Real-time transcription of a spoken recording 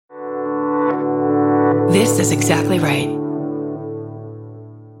This is exactly right.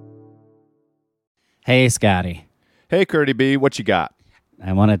 Hey, Scotty. Hey, Curdy B, what you got?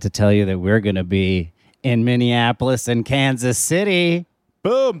 I wanted to tell you that we're going to be in Minneapolis and Kansas City.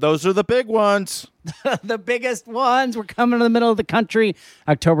 Boom, those are the big ones. The biggest ones. We're coming to the middle of the country,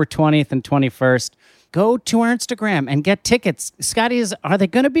 October 20th and 21st. Go to our Instagram and get tickets. Scotty, are they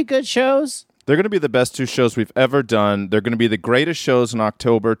going to be good shows? They're going to be the best two shows we've ever done. They're going to be the greatest shows in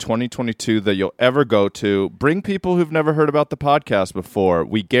October 2022 that you'll ever go to. Bring people who've never heard about the podcast before.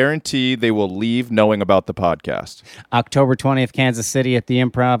 We guarantee they will leave knowing about the podcast. October 20th, Kansas City at the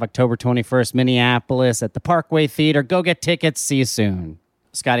Improv. October 21st, Minneapolis at the Parkway Theater. Go get tickets. See you soon.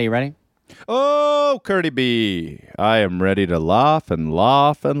 Scotty, you ready? Oh, Curdy B, I am ready to laugh and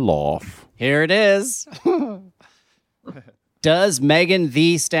laugh and laugh. Here it is. Does Megan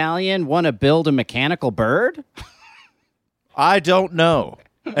Thee Stallion want to build a mechanical bird? I don't know.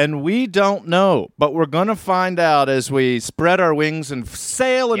 And we don't know, but we're going to find out as we spread our wings and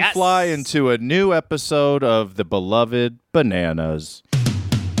sail and fly into a new episode of the beloved Bananas.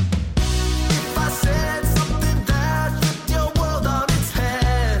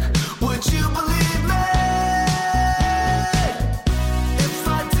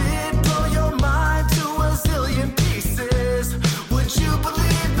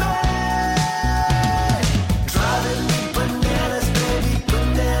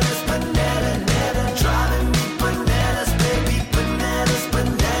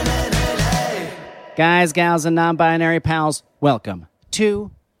 Guys, gals, and non-binary pals, welcome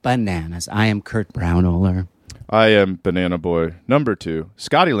to Bananas. I am Kurt Brownohler. I am Banana Boy number 2,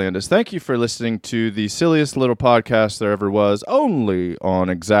 Scotty Landis. Thank you for listening to the silliest little podcast there ever was, only on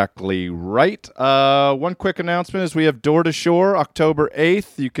Exactly Right. One quick announcement is we have Door to Shore, October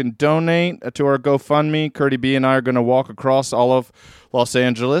 8th. You can donate to our GoFundMe. Curdy B and I are going to walk across all of Los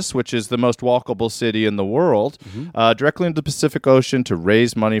Angeles, which is the most walkable city in the world, directly into the Pacific Ocean to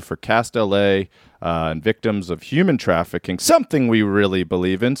raise money for Cast LA and victims of human trafficking, something we really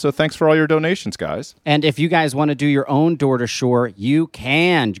believe in. So thanks for all your donations, guys. And if you guys want to do your own Door to Shore, you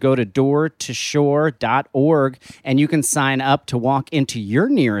can go to doortoshore.org and you can sign up to walk into your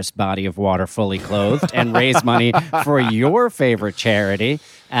nearest body of water fully clothed and raise money for your favorite charity.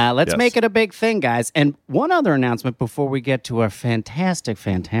 Let's make it a big thing, guys. And one other announcement before we get to our fantastic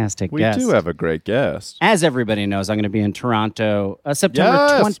guest. We do have a great guest. As everybody knows, I'm going to be in Toronto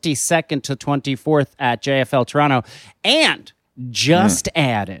September 22nd to 24th at JFL Toronto. And just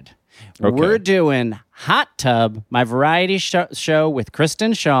added, we're doing Hot Tub, my variety show with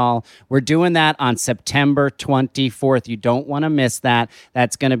Kristen Shaw. We're doing that on September 24th. You don't want to miss that.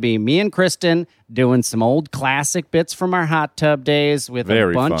 That's going to be me and Kristen doing some old classic bits from our Hot Tub days with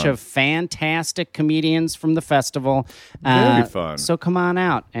a bunch of fantastic comedians from the festival. Very fun. So come on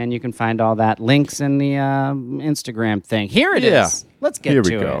out, and you can find all that. Links in the Instagram thing. Here it is. Let's get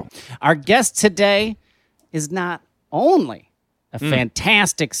to it. Our guest today is not only a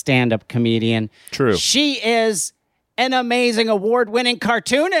fantastic stand-up comedian. True. She is an amazing award-winning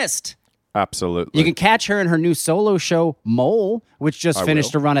cartoonist. Absolutely. You can catch her in her new solo show, Mole, which just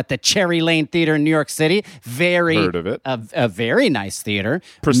finished a run at the Cherry Lane Theater in New York City. Heard of it. A very nice theater.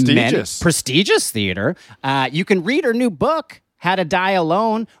 Prestigious theater. You can read her new book, How to Die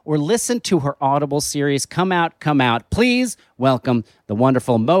Alone, or listen to her Audible series, Come Out, Come Out. Please welcome the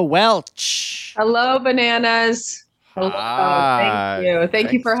wonderful Mo Welch. Hello, Bananas. Hello. Hi. Thank you.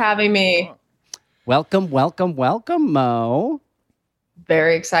 Thank you for having me. Welcome, Mo.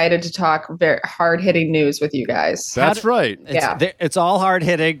 Very excited to talk very hard-hitting news with you guys. That's right. It's all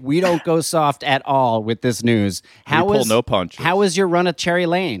hard-hitting. We don't go soft at all with this news. We pull no punches. How was your run at Cherry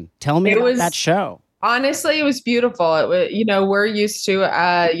Lane? Tell me about that show. Honestly, it was beautiful. It was, we're used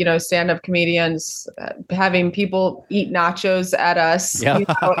to, stand-up comedians having people eat nachos at us in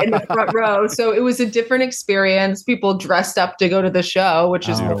the front row. So it was a different experience. People dressed up to go to the show, which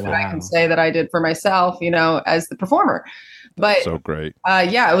is what I can say that I did for myself, as the performer. But so great.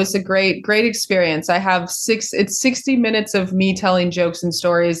 It was a great experience. I have 60 minutes of me telling jokes and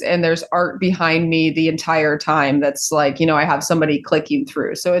stories, and there's art behind me the entire time. That's like, I have somebody clicking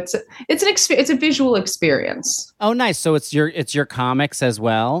through. So it's a visual experience. Oh, nice. So it's your comics as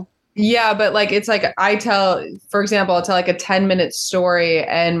well. Yeah, but it's like I'll tell like a 10-minute story,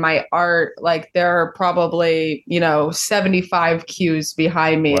 and my art, there are probably, 75 cues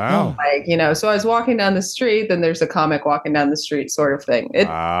behind me. Wow. So I was walking down the street, then there's a comic walking down the street sort of thing.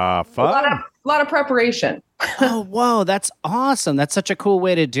 Fun. A lot of preparation. Oh, whoa, that's awesome. That's such a cool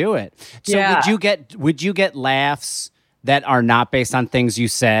way to do it. So would you get laughs that are not based on things you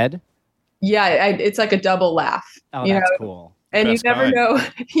said? Yeah, it's like a double laugh. Oh, that's cool. And Best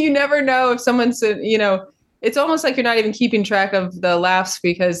you never know if someone's, it's almost like you're not even keeping track of the laughs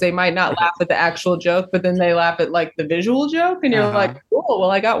because they might not laugh at the actual joke, but then they laugh at like the visual joke. And you're like, cool,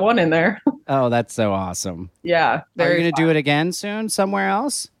 well, I got one in there. Oh, that's so awesome. Yeah. Are you going to do it again soon somewhere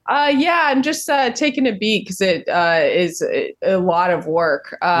else? Yeah, I'm just taking a beat because it is a lot of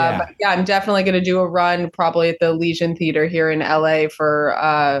work. But yeah, I'm definitely going to do a run probably at the Legion Theater here in LA for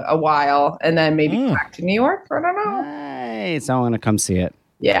a while and then maybe back to New York. I don't know. Nice. I want to come see it.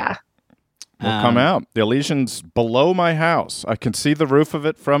 Yeah. Will come out. The Elysian's below my house. I can see the roof of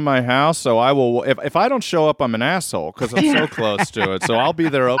it from my house. So I will. If I don't show up, I'm an asshole because I'm so close to it. So I'll be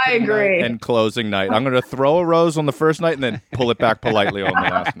there opening night and closing night. I'm going to throw a rose on the first night and then pull it back politely on the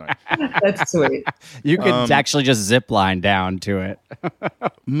last night. That's sweet. You could actually just zip line down to it.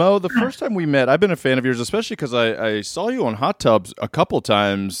 Mo, the first time we met, I've been a fan of yours, especially because I saw you on Hot Tubs a couple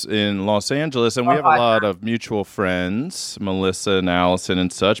times in Los Angeles, and we have a lot of mutual friends, Melissa and Allison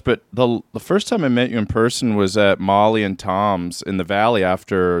and such. But the first time I met you in person was at Molly and Tom's in the Valley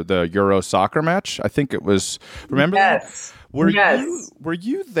after the Euro soccer match. I think it was. Remember? Yes. That? Were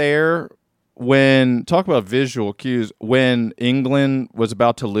you there when, talk about visual cues, when England was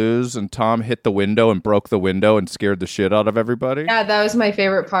about to lose and Tom hit the window and broke the window and scared the shit out of everybody? Yeah, that was my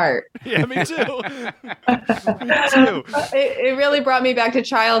favorite part. Yeah, me too. Me too. It really brought me back to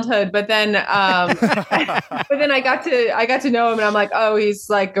childhood, but then I got to know him and I'm like, oh,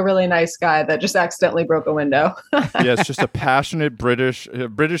 he's like a really nice guy that just accidentally broke a window. Yeah, it's just a passionate British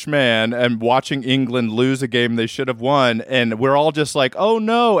man and watching England lose a game they should have won, and we're all just like, oh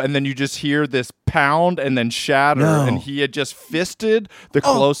no, and then you just hear this pound and then shatter, and he had just fisted the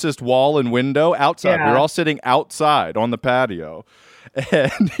closest wall and window outside. We were all sitting outside on the patio,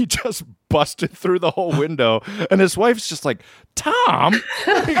 and he just busted through the whole window, and his wife's just like, Tom.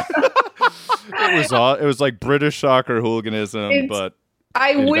 It was like British soccer hooliganism, but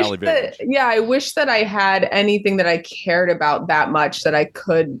I wish that I had anything that I cared about that much that I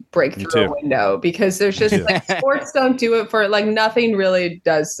could break through a window, because there's just like sports don't do it for, like, nothing really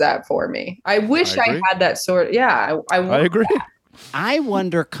does that for me. I wish I had that sort. Yeah, I agree. That. I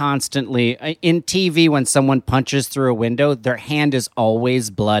wonder constantly in TV when someone punches through a window, their hand is always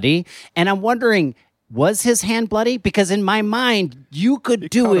bloody. And I'm wondering, was his hand bloody? Because in my mind, you could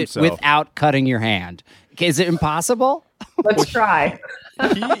do it without cutting your hand. Is it impossible? Let's try.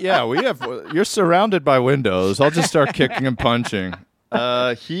 You're surrounded by windows. I'll just start kicking and punching.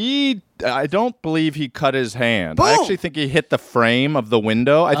 I don't believe he cut his hand. Boom! I actually think he hit the frame of the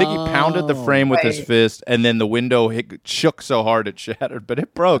window. I think he pounded the frame with his fist, and then the window shook so hard it shattered. But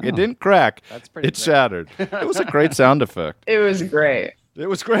it broke. It didn't crack. It shattered. It was a great sound effect. It was great. It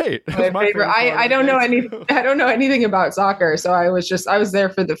was great. My favorite. I don't know anything about soccer, so I was there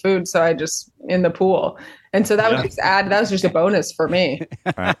for the food, so I just in the pool. And so that was just a bonus for me.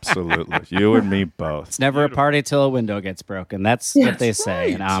 Absolutely. You and me both. It's never a party till a window gets broken. That's what they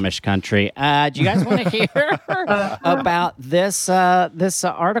say in Amish country. Do you guys want to hear about this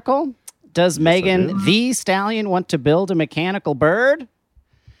article? Does Megan Thee Stallion want to build a mechanical bird?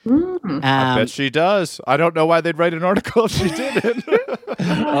 I bet she does. I don't know why they'd write an article if she didn't.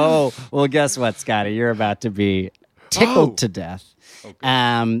 Oh, well, guess what, Scotty? You're about to be tickled to death.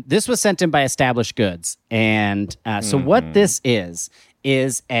 Okay. This was sent in by Established Goods. And so what this is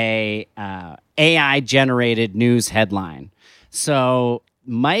a AI-generated news headline. So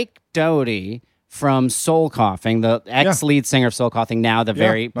Mike Doty from Soul Coughing, the ex-lead singer of Soul Coughing, now the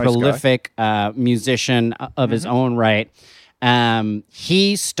very prolific musician of his own right,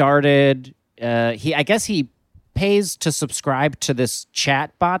 he started, I guess he pays to subscribe to this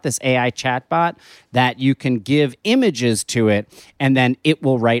chatbot, this AI chatbot, that you can give images to it, and then it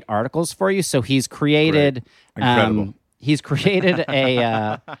will write articles for you. So he's created, he's created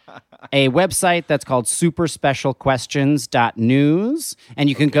a website that's called superspecialquestions.news, and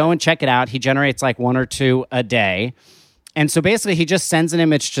you can go and check it out. He generates like one or two a day. And so basically, he just sends an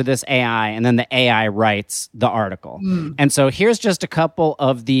image to this AI, and then the AI writes the article. And so here's just a couple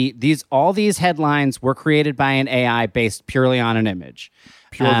of all these headlines were created by an AI based purely on an image.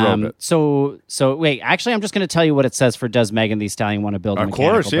 Pure robot. So wait, actually, I'm just going to tell you what it says for Does Megan Thee Stallion Want to Build a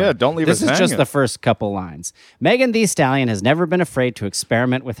Mechanical Bird? Don't leave us hanging. This is just the first couple lines. Megan Thee Stallion has never been afraid to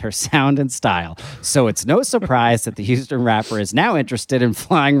experiment with her sound and style, so it's no surprise that the Houston rapper is now interested in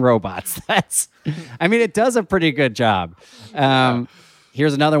flying robots. It does a pretty good job.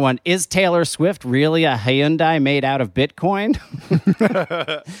 Here's another one. Is Taylor Swift really a Hyundai made out of Bitcoin?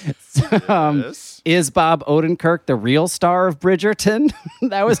 Is Bob Odenkirk the real star of Bridgerton?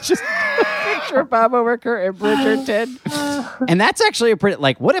 That was just a for Bob Odenkirk and Bridgerton. And that's actually a pretty,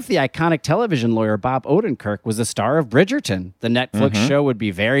 like, what if the iconic television lawyer Bob Odenkirk was the star of Bridgerton? The Netflix show would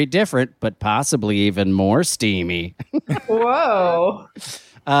be very different, but possibly even more steamy. Whoa.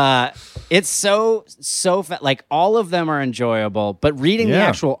 It's so like all of them are enjoyable, but reading the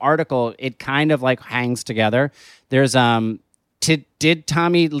actual article, it kind of like hangs together. There's did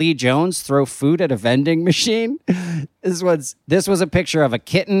Tommy Lee Jones throw food at a vending machine? This was a picture of a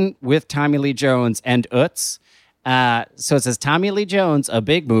kitten with Tommy Lee Jones and Utz. So it says Tommy Lee Jones, a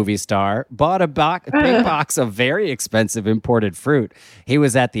big movie star, bought a big box of very expensive imported fruit. He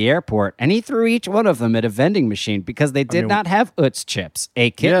was at the airport and he threw each one of them at a vending machine because they did not have Utz chips. A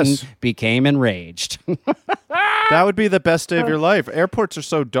kitten became enraged. That would be the best day of your life. Airports are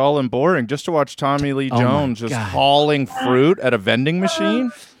so dull and boring. Just to watch Tommy Lee Jones just hauling fruit at a vending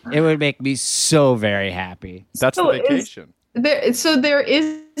machine. It would make me so very happy. That's the vacation. There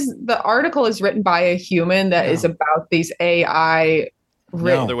is the article is written by a human that is about these AI.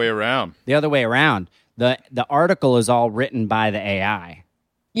 The other way around. The other way around. The article is all written by the AI.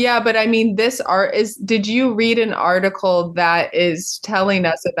 Yeah, but I mean, did you read an article that is telling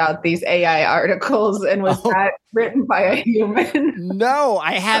us about these AI articles, and was that written by a human? No,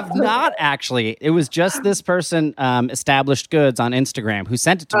 I have not actually. It was just this person, Established Goods on Instagram, who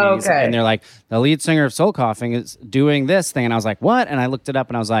sent it to me. Okay. And they're like, the lead singer of Soul Coughing is doing this thing. And I was like, what? And I looked it up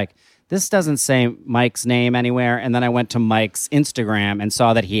and I was like, this doesn't say Mike's name anywhere. And then I went to Mike's Instagram and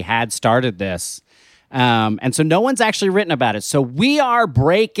saw that he had started this. And so no one's actually written about it. So we are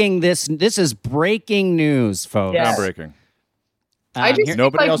breaking this. This is breaking news, folks. Not breaking.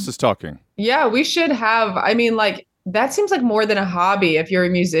 Nobody else is talking. Yeah, we should have. I mean, like, that seems like more than a hobby. If you're a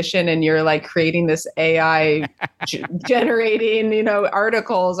musician and you're like creating this AI generating,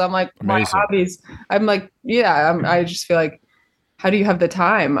 articles, I'm like, my hobbies. I'm like, I just feel like, how do you have the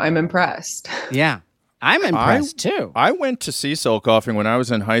time? I'm impressed. Yeah. I'm impressed, too. I went to see Soul Coughing when I was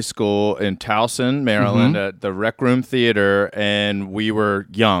in high school in Towson, Maryland, at the Rec Room Theater, and we were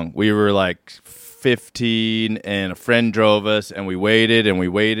young. We were like 15, and a friend drove us, and we waited, and we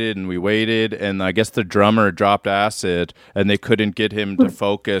waited, and we waited, and I guess the drummer dropped acid, and they couldn't get him to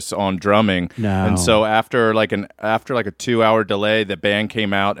focus on drumming. No. And so after like a 2-hour delay, the band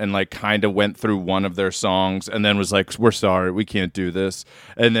came out and like kind of went through one of their songs, and then was like, "We're sorry, we can't do this."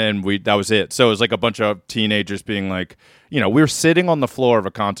 And then that was it. So it was like a bunch of teenagers being like, we were sitting on the floor of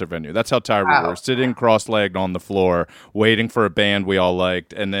a concert venue. That's how tired we were. Sitting cross-legged on the floor, waiting for a band we all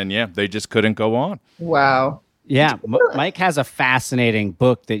liked. And then, they just couldn't go on. Wow. Yeah. Mike has a fascinating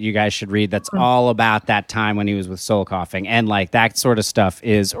book that you guys should read that's all about that time when he was with Soul Coughing. And, like, that sort of stuff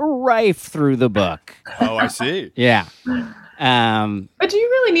is rife through the book. Oh, I see. Yeah. But do you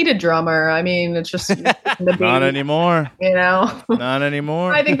really need a drummer? I mean, it's just... Not anymore. Not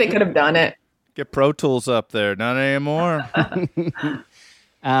anymore. I think they could have done it. Get Pro Tools up there. Not anymore.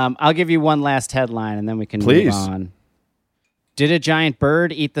 I'll give you one last headline, and then we can move on. Did a giant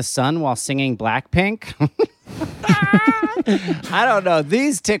bird eat the sun while singing Blackpink? I don't know.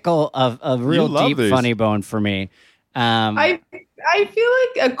 These tickle a real deep funny bone for me. I feel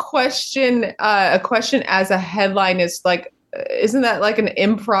like a question as a headline is like, isn't that like an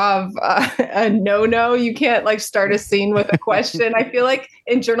improv a no? You can't like start a scene with a question. I feel like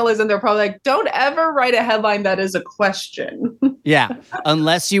in journalism they're probably like, don't ever write a headline that is a question. Yeah,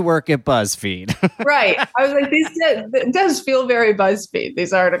 unless you work at BuzzFeed. Right. I was like, it does feel very BuzzFeed,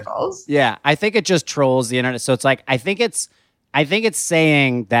 these articles. Yeah, I think it just trolls the internet. So it's like, I think it's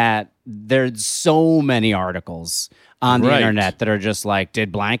saying that there's so many articles on the internet that are just like,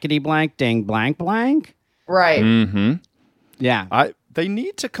 did blankety blank ding blank blank? Right. Mm-hmm. Yeah. They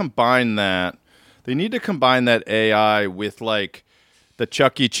need to combine that. They need to combine that AI with like the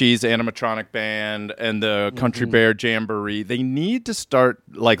Chuck E. Cheese animatronic band and the Country Bear Jamboree. They need to start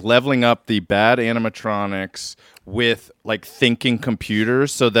like leveling up the bad animatronics with like thinking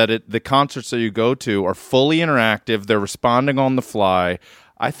computers so that the concerts that you go to are fully interactive. They're responding on the fly.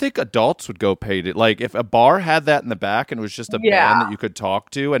 I think adults would go pay to, like, if a bar had that in the back and it was just a band that you could talk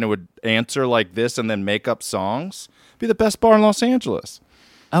to and it would answer like this and then make up songs, it'd be the best bar in Los Angeles.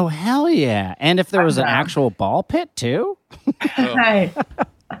 Oh, hell yeah. And if there was an actual ball pit, too?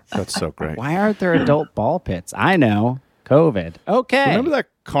 That's so great. Why aren't there adult ball pits? I know. COVID. Okay. Remember that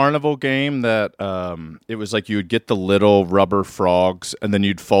carnival game that it was like you would get the little rubber frogs and then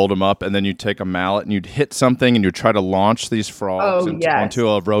you'd fold them up and then you'd take a mallet and you'd hit something and you'd try to launch these frogs onto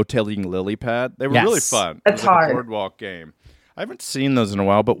a rotating lily pad? They were really fun. It's hard. A boardwalk game. I haven't seen those in a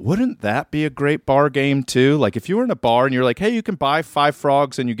while, but wouldn't that be a great bar game too? Like if you were in a bar and you're like, hey, you can buy 5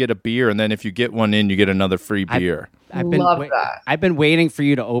 frogs and you get a beer, and then if you get one in, you get another free beer. Love that. I've been waiting for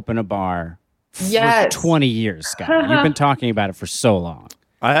you to open a bar for 20 years, Scott. You've been talking about it for so long.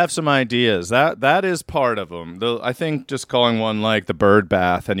 I have some ideas. That is part of them. I think just calling one like the Bird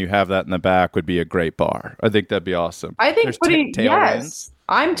Bath and you have that in the back would be a great bar. I think that'd be awesome. I think yes.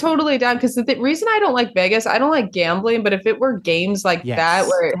 I'm totally down because the reason I don't like Vegas, I don't like gambling, but if it were games like that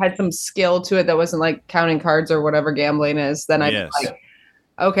where it had some skill to it that wasn't like counting cards or whatever gambling is, then I'd be like,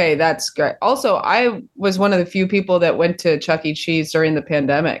 okay, that's great. Also, I was one of the few people that went to Chuck E. Cheese during the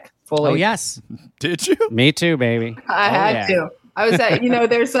pandemic fully. Oh, yes. Did you? Me too, baby. I had to. I was at,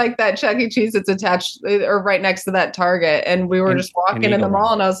 there's like that Chuck E. Cheese that's attached or right next to that Target. And we were just walking in the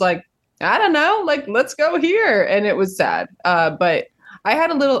mall and I was like, I don't know, like, let's go here. And it was sad. But I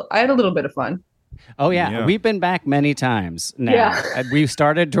had a little bit of fun. Oh, yeah. We've been back many times now. Yeah. We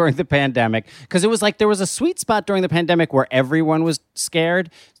started during the pandemic because it was like there was a sweet spot during the pandemic where everyone was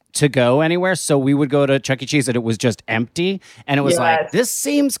scared to go anywhere. So we would go to Chuck E. Cheese and it was just empty. And it was like, this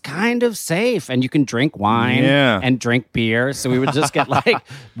seems kind of safe. And you can drink wine and drink beer. So we would just get like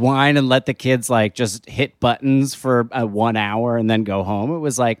wine and let the kids like just hit buttons for 1 hour and then go home. It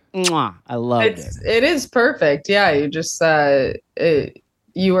was like, mwah, I loved it. It is perfect. Yeah. You just,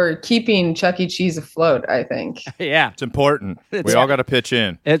 you are keeping Chuck E. Cheese afloat, I think. Yeah. It's important. We all got to pitch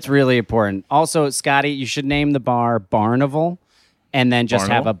in. It's really important. Also, Scotty, you should name the bar Barnival. And then just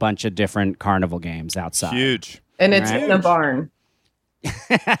have a bunch of different carnival games outside. Huge. And it's in a barn.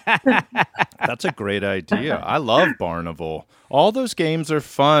 That's a great idea. I love Barnival. All those games are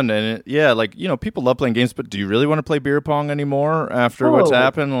fun. And people love playing games, but do you really want to play beer pong anymore after what's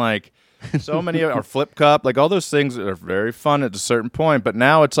happened? Like, so many or Flip Cup, like all those things are very fun at a certain point. But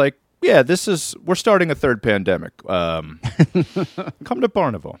now it's like, we're starting a third pandemic. Come to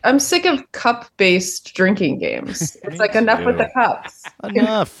Barnival. I'm sick of cup-based drinking games. It's like enough with the cups.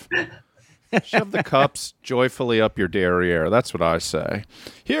 Enough. Shove the cups joyfully up your derriere. That's what I say.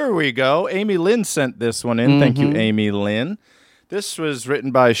 Here we go. Amy Lynn sent this one in. Thank you, Amy Lynn. This was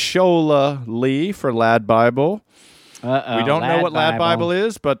written by Shola Lee for Lad Bible. We don't know what Lad Bible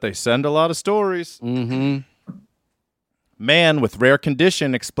is, but they send a lot of stories. Mm-hmm. Man with rare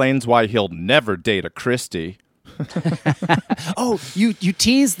condition explains why he'll never date a Christie. Oh, you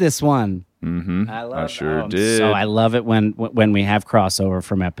teased this one. Mm-hmm. I sure did. So I love it when we have crossover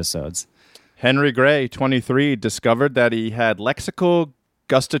from episodes. Henry Gray, 23, discovered that he had lexical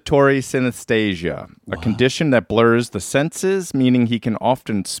gustatory synesthesia, a condition that blurs the senses, meaning he can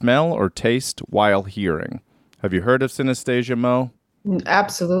often smell or taste while hearing. Have you heard of synesthesia, Mo?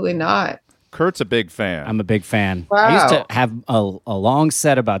 Absolutely not. Kurt's a big fan. I'm a big fan. Wow. I used to have a long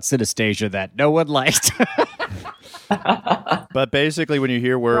set about synesthesia that no one liked. But basically, when you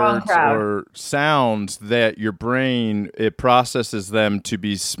hear words or sounds that your brain, it processes them to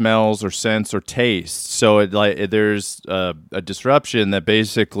be smells or scents or tastes. So there's a disruption that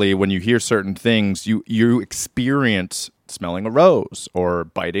basically when you hear certain things, you experience smelling a rose or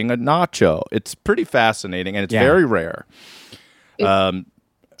biting a nacho. It's pretty fascinating and it's very rare. Is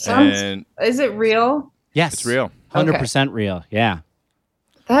it real? Yes. It's real. 100% real. Yeah.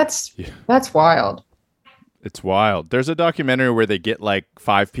 That's wild. It's wild. There's a documentary where they get like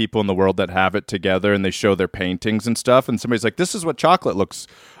 5 people in the world that have it together and they show their paintings and stuff. And somebody's like, this is what chocolate looks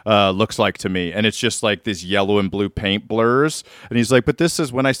like to me. And it's just like this yellow and blue paint blurs. And he's like, but this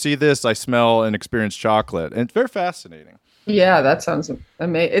is when I see this, I smell and experience chocolate. And it's very fascinating. Yeah, that sounds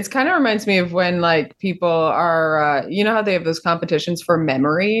amazing. It kind of reminds me of when like people are, how they have those competitions for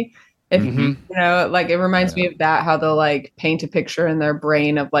memory. If like it reminds me of that, how they'll like paint a picture in their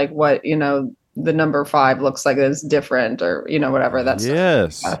brain of like what, the number 5 looks like is different or, whatever. That's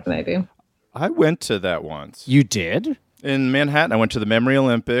fascinating. I went to that once. You did? In Manhattan. I went to the Memory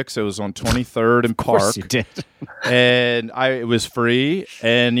Olympics. It was on 23rd and Park. Of course you did. And it was free.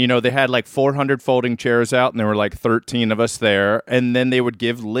 And, they had like 400 folding chairs out and there were like 13 of us there. And then they would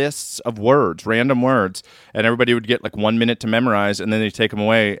give lists of words, random words. And everybody would get like 1 minute to memorize and then they'd take them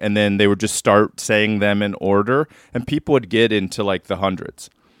away. And then they would just start saying them in order. And people would get into like the hundreds.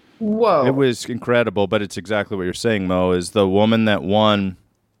 Whoa. It was incredible, but it's exactly what you're saying, Mo, is the woman that won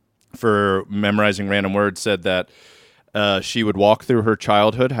for memorizing random words said that she would walk through her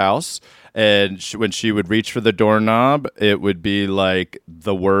childhood house, and when she would reach for the doorknob, it would be like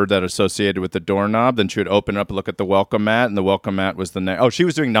the word that associated with the doorknob. Then she would open up and look at the welcome mat, and the welcome mat was the next. Oh, she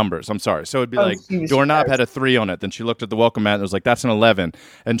was doing numbers. I'm sorry. So it'd be like doorknob had a 3 on it. Then she looked at the welcome mat, and it was like, that's an 11.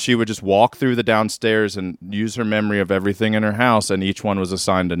 And she would just walk through the downstairs and use her memory of everything in her house, and each one was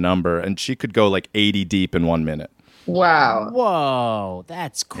assigned a number. And she could go like 80 deep in 1 minute. Wow. Whoa,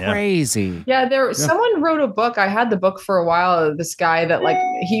 that's crazy. Yeah, someone wrote a book. I had the book for a while. This guy that like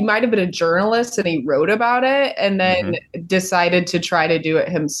he might have been a journalist and he wrote about it and then decided to try to do it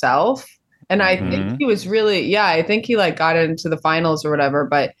himself. And I think he was really, I think he like got into the finals or whatever,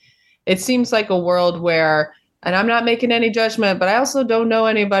 but it seems like a world where, and I'm not making any judgment, but I also don't know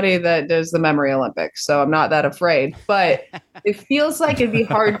anybody that does the memory Olympics. So I'm not that afraid, but it feels like it'd be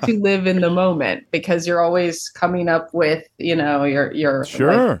hard to live in the moment because you're always coming up with, your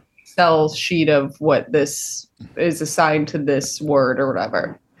sure. Excel sheet of what this is assigned to this word or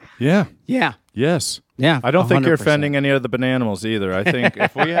whatever. Yeah. Yeah. Yes. Yeah. I don't think you're 100%. offending any of the Bananimals either. I think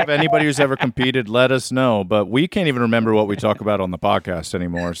if we have anybody who's ever competed, let us know. But we can't even remember what we talk about on the podcast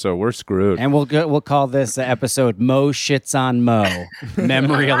anymore, so we're screwed. And we'll call this episode Mo Shits on Mo,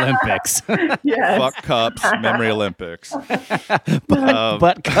 Memory Olympics. Yes. Fuck cups, Memory Olympics.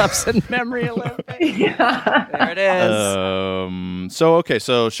 Butt cups and Memory Olympics. Yeah. There it is. So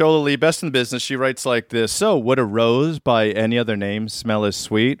Shola Lee, best in the business, she writes like this. So, would a rose by any other name smell as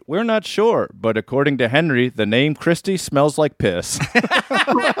sweet? We're not sure, but according to Henry, the name Christy smells like piss. And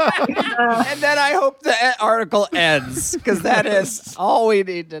then I hope the article ends, because that is all we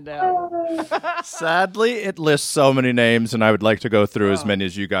need to know. Sadly, it lists so many names, and I would like to go through as many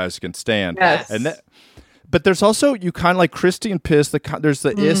as you guys can stand. Yes. But there's also, you kind of like Christy and piss, there's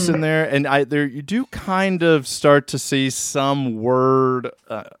the is in there, and you do kind of start to see some word,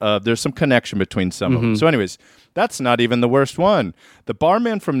 there's some connection between some of them. So anyways, that's not even the worst one. The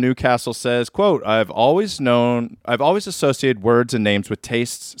barman from Newcastle says, quote, I've always associated words and names with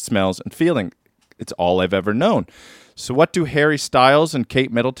tastes, smells, and feeling. It's all I've ever known. So what do Harry Styles and Kate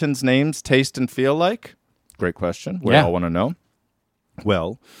Middleton's names taste and feel like? Great question. We all want to know.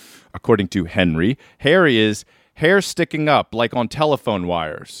 Well, according to Henry, Harry is hair sticking up like on telephone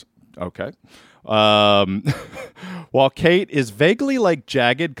wires. Okay. While Kate is vaguely like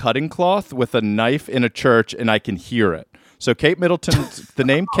jagged cutting cloth with a knife in a church, and I can hear it. So Kate Middleton, the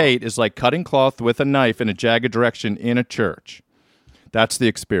name Kate is like cutting cloth with a knife in a jagged direction in a church. That's the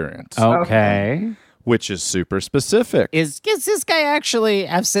experience. Okay. Which is super specific. Does this guy actually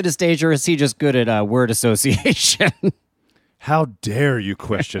have synesthesia, or is he just good at word association? How dare you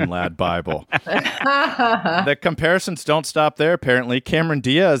question Lad Bible? The comparisons don't stop there, apparently. Cameron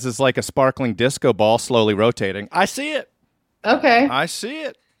Diaz is like a sparkling disco ball slowly rotating. I see it. Okay. I see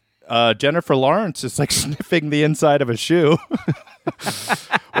it. Jennifer Lawrence is like sniffing the inside of a shoe.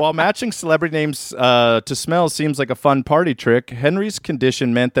 While matching celebrity names to smells seems like a fun party trick, Henry's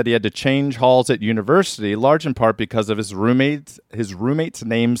condition meant that he had to change halls at university, large in part because of his roommates'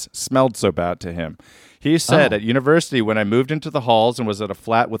 names smelled so bad to him. He said, at university, when I moved into the halls and was at a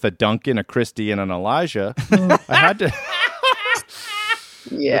flat with a Duncan, a Christy, and an Elijah, I had to...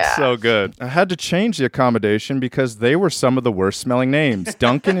 Yeah. It's so good. I had to change the accommodation because they were some of the worst smelling names.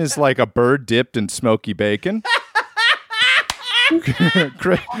 Duncan is like a bird dipped in smoky bacon.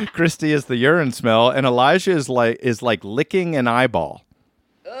 Christy is the urine smell, and Elijah is like licking an eyeball.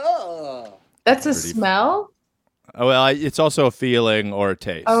 That's a smell? Oh, well, it's also a feeling or a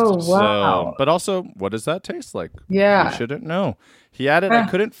taste. Oh, wow. But also, what does that taste like? Yeah. You shouldn't know. He added, I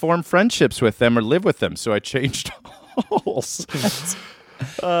couldn't form friendships with them or live with them, so I changed halls.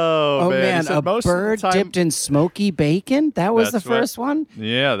 Oh man, a bird dipped in smoky bacon? That was the first one?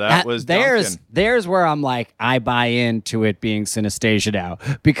 Yeah, that was Duncan. There's where I'm like, I buy into it being synesthesia now,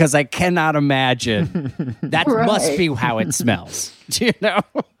 because I cannot imagine. That must be how it smells. You know?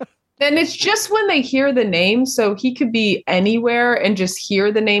 And it's just when they hear the name, so he could be anywhere and just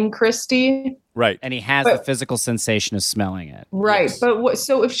hear the name Christy. Right. And he has the physical sensation of smelling it. Right. Yes. But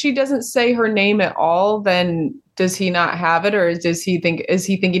so if she doesn't say her name at all, then does he not have it, or is he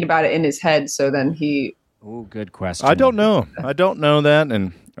thinking about it in his head? So then he... Oh, good question. I don't know. I don't know that.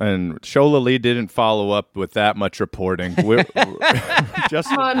 And Shola Lee didn't follow up with that much reporting. We're just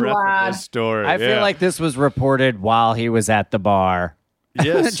the breadth of this story. I feel like this was reported while he was at the bar.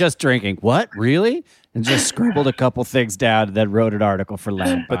 Yes. Just drinking. What? Really? And just scribbled a couple things down and then wrote an article for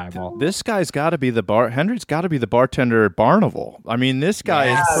Lad Bible. This guy's got to be Henry's got to be the bartender at Barnaval. I mean, this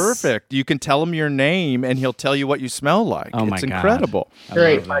guy is perfect. You can tell him your name and he'll tell you what you smell like. Oh, it's incredible.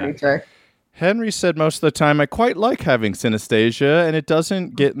 Great party trick. Henry said most of the time, I quite like having synesthesia, and it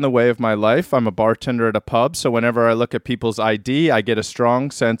doesn't get in the way of my life. I'm a bartender at a pub, so whenever I look at people's ID, I get a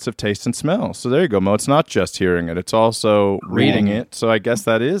strong sense of taste and smell. So there you go, Mo. It's not just hearing it. It's also reading it. So I guess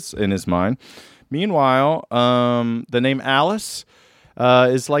that is in his mind. Meanwhile, the name Alice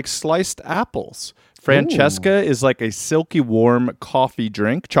is like sliced apples. Francesca is like a silky warm coffee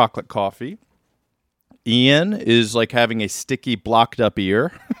drink, chocolate coffee. Ian is like having a sticky blocked up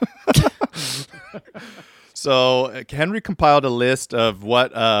ear. So Henry compiled a list of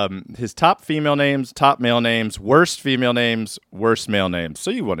what his top female names, top male names, worst female names, worst male names. So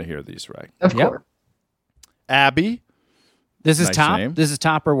you want to hear these, right? Of course. Abby, This is Nice top? name. This is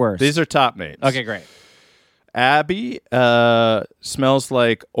top or worse? These are top names. Okay, great. Abby smells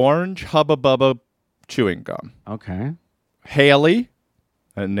like orange Hubba Bubba chewing gum. Okay. Haley,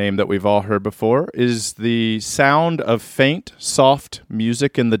 a name that we've all heard before, is the sound of faint, soft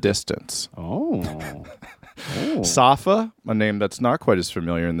music in the distance. Oh. Safa, a name that's not quite as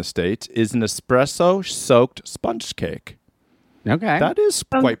familiar in the States, is an espresso-soaked sponge cake. Okay. That is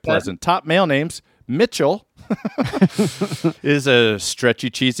quite pleasant. Top male names, Mitchell is a stretchy,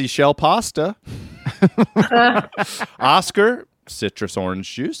 cheesy shell pasta. Oscar, citrus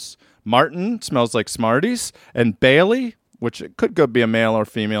orange juice. Martin smells like Smarties. And Bailey, which could go be a male or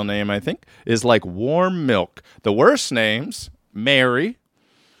female name, I think, is like warm milk. The worst names, Mary.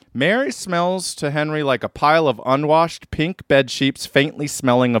 Mary smells to Henry like a pile of unwashed pink bed sheets faintly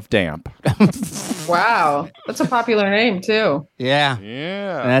smelling of damp. Wow. That's a popular name, too. Yeah.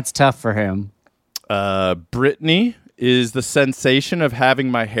 Yeah. That's tough for him. Brittany is the sensation of having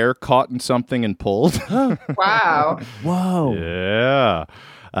my hair caught in something and pulled. Wow. Whoa. Yeah.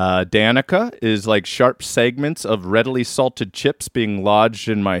 Danica is like sharp segments of readily salted chips being lodged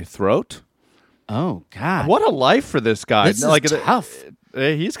in my throat. Oh, God. What a life for this guy. This is tough.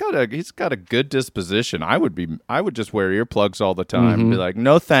 He's got a good disposition. I would just wear earplugs all the time and be like,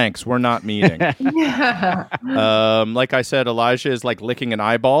 no thanks, we're not meeting. Like I said, Elijah is like licking an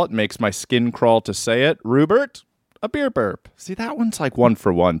eyeball. It makes my skin crawl to say it. Rupert, a beer burp. See, that one's like 1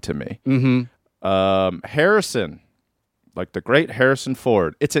 for 1 to me. Harrison, like the great Harrison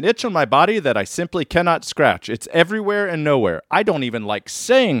Ford. It's an itch on my body that I simply cannot scratch. It's everywhere and nowhere. I don't even like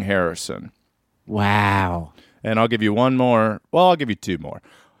saying Harrison. Wow. And I'll give you one more. Well, I'll give you 2 more.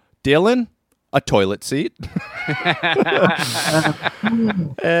 Dylan, a toilet seat.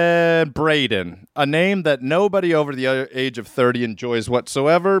 And Braden, a name that nobody over the age of 30 enjoys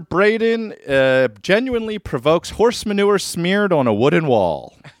whatsoever. Braden genuinely provokes horse manure smeared on a wooden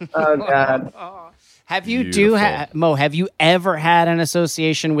wall. Oh, God. Have you Mo? Have you ever had an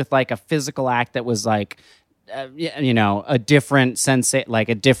association with like a physical act that was like, a different sense, like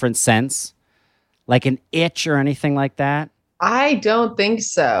a different sense, like an itch or anything like that? I don't think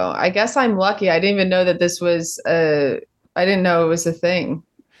so. I guess I'm lucky. I didn't even know that this was I didn't know it was a thing.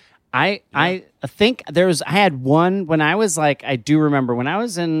 I think I had one when I was like, I do remember when I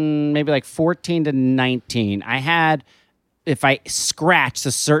was in maybe like 14 to 19, I had, if I scratched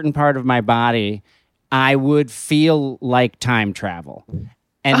a certain part of my body, I would feel like time travel.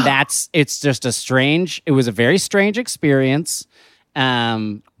 And it's just it was a very strange experience.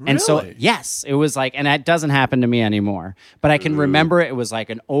 And so, yes, it was like, and that doesn't happen to me anymore, but I can remember it was like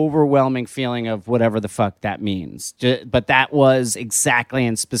an overwhelming feeling of whatever the fuck that means. But that was exactly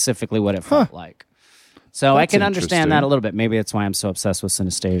and specifically what it felt like. So I can understand that a little bit. Maybe that's why I'm so obsessed with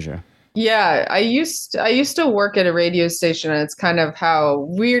synesthesia. Yeah, I used to work at a radio station, and it's kind of how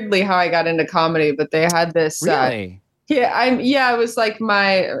I got into comedy. But they had this. Really? It was like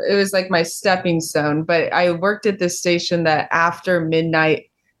my stepping stone. But I worked at this station that after midnight,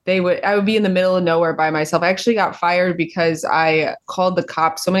 I would be in the middle of nowhere by myself. I actually got fired because I called the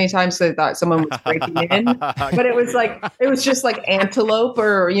cops so many times because I thought someone was breaking in. But it was just like antelope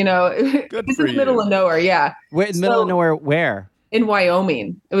or it was in the middle of nowhere. Yeah, middle of nowhere where? In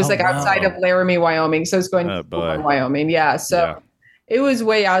Wyoming. It was outside of Laramie, Wyoming. So it was going to Wyoming. Yeah. So it was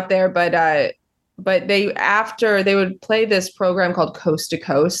way out there, but they would play this program called Coast to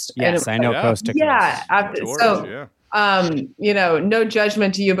Coast. Yes, I know Coast to Coast. Yeah. No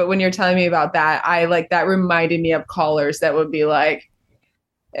judgment to you, but when you're telling me about that, that reminded me of callers that would be like,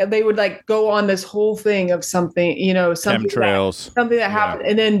 they would like go on this whole thing of something, something that happened.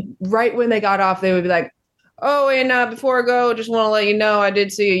 And then right when they got off, they would be like, oh, and before I go, just want to let you know I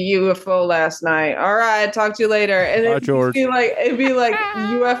did see a UFO last night. All right, talk to you later. And then it'd be like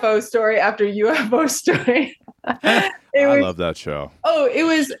UFO story after UFO story. I love that show. Oh, it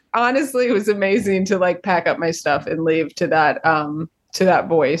was amazing to like pack up my stuff and leave to that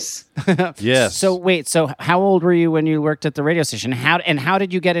voice. Yes. So how old were you when you worked at the radio station? How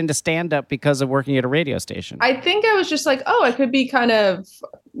did you get into stand-up because of working at a radio station? I think I was just like, I could be kind of,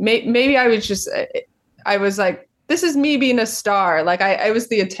 maybe I was like, this is me being a star. Like I was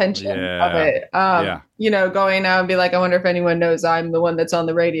the attention of it. Going out and be like, I wonder if anyone knows I'm the one that's on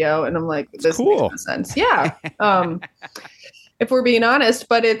the radio. And I'm like, this makes no sense. Yeah. If we're being honest,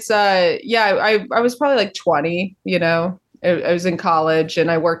 but it's, I was probably like 20, I was in college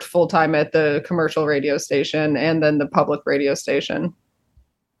and I worked full time at the commercial radio station and then the public radio station.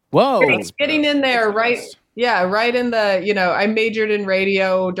 Whoa. Getting in there, right? Yeah. Right in the, I majored in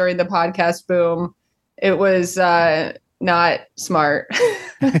radio during the podcast boom. It was not smart.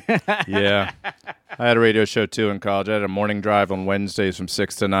 Yeah. I had a radio show too in college. I had a morning drive on Wednesdays from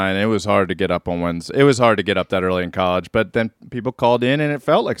 6 to 9. It was hard to get up on Wednesday. It was hard to get up that early in college, but then people called in and it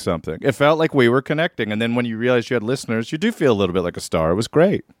felt like something. It felt like we were connecting. And then when you realize you had listeners, you do feel a little bit like a star. It was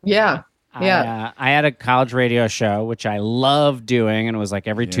great. Yeah. I had a college radio show, which I loved doing, and it was like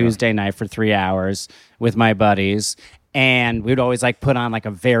every Tuesday night for 3 hours with my buddies. And we'd always like put on like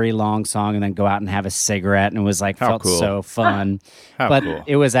a very long song and then go out and have a cigarette, and it was like felt so fun. But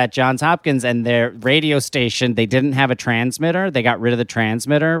it was at Johns Hopkins, and their radio station, they didn't have a transmitter. They got rid of the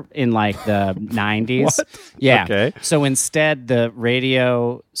transmitter in like the 90s. What? Yeah. Okay. So instead, the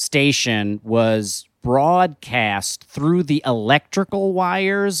radio station was broadcast through the electrical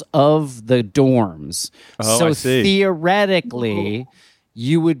wires of the dorms. Oh, I see. Theoretically,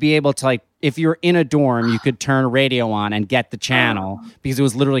 you would be able to, like, if you're in a dorm, you could turn a radio on and get the channel because it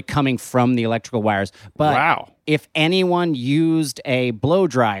was literally coming from the electrical wires. But if anyone used a blow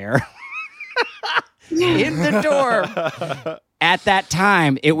dryer in the dorm at that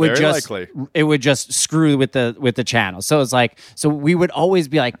time, it would just screw with the channel. So it's like, so we would always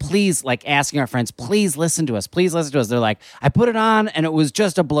be like, please, like asking our friends, please listen to us. Please listen to us. They're like, I put it on and it was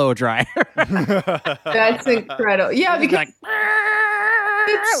just a blow dryer. That's incredible. Yeah, because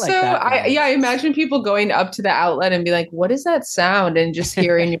it's like so that. I imagine people going up to the outlet and be like, what is that sound? And just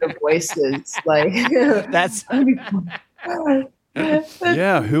hearing your voices. Like that's and then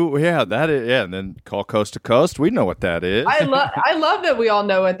call Coast to Coast. We know what that is. I love that we all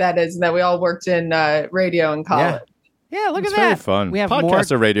know what that is and that we all worked in radio in college. Yeah, look it's at that. Very fun. We have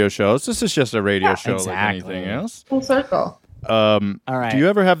podcasts are radio shows. This is just a radio show exactly. like anything else. Full circle. All right. Do you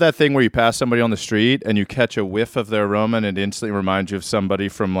ever have that thing where you pass somebody on the street and you catch a whiff of their aroma and it instantly reminds you of somebody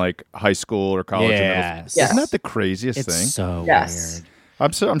from like high school or college? Yes. Isn't that the craziest thing? It's so Yes. weird.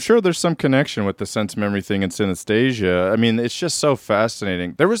 I'm sure there's some connection with the sense memory thing and synesthesia. I mean, it's just so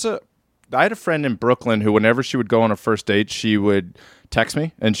fascinating. I had a friend in Brooklyn who, whenever she would go on a first date, she would text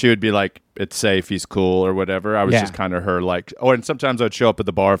me and she would be like, it's safe, he's cool, or whatever. I was just kind of her, like, and sometimes I'd show up at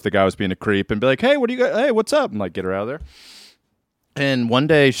the bar if the guy was being a creep and be like, hey, what's up? And like, get her out of there. And one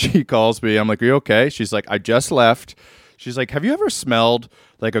day she calls me. I'm like, are you okay? She's like, I just left. She's like, have you ever smelled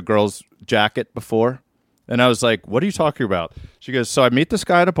like a girl's jacket before? And I was like, what are you talking about? She goes, so I meet this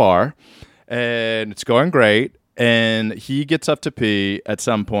guy at a bar and it's going great. And he gets up to pee at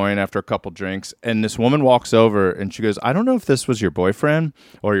some point after a couple drinks. And this woman walks over and she goes, I don't know if this was your boyfriend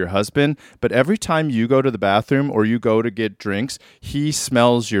or your husband, but every time you go to the bathroom or you go to get drinks, he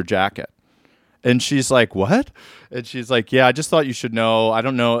smells your jacket. And she's like, what? And she's like, yeah, I just thought you should know. I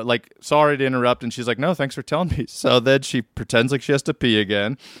don't know. Like, sorry to interrupt. And she's like, no, thanks for telling me. So then she pretends like she has to pee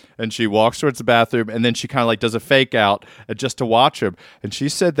again. And she walks towards the bathroom. And then she kind of like does a fake out just to watch him. And she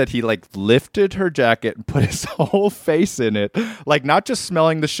said that he like lifted her jacket and put his whole face in it. Like not just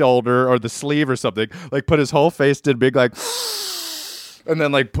smelling the shoulder or the sleeve or something. Like put his whole face, did big like, and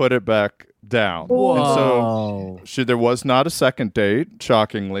then like put it back down. Whoa. And so there was not a second date,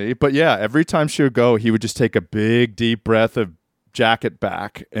 shockingly. But yeah, every time she would go, he would just take a big, deep breath of jacket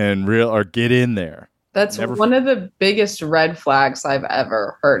back and get in there. That's one of the biggest red flags I've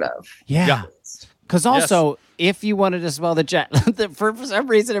ever heard of. Yeah. Because also, if you wanted to smell the jet, for some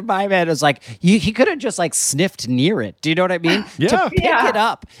reason in my head, it was like, he could have just like sniffed near it. Do you know what I mean? Yeah. To pick it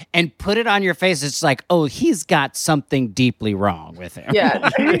up and put it on your face, it's like, oh, he's got something deeply wrong with him. Yeah.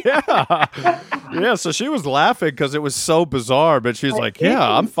 Yeah, so she was laughing because it was so bizarre, but she's like,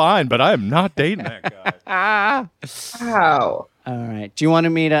 yeah, I'm fine, but I am not dating that guy. Wow. All right. Do you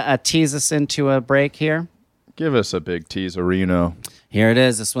want me to tease us into a break here? Give us a big teaser, Reno. Here it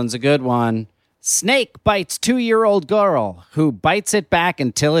is. This one's a good one. Snake bites 2-year-old girl who bites it back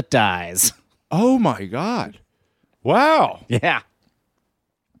until it dies. Oh, my God. Wow. Yeah.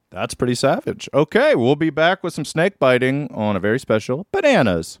 That's pretty savage. Okay, we'll be back with some snake biting on a very special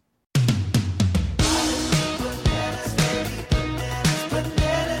Bananas.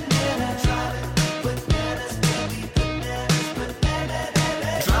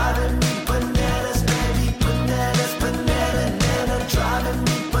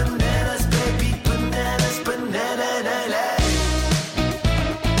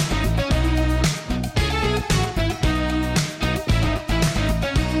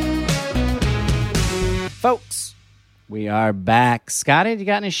 Folks, we are back. Scotty, you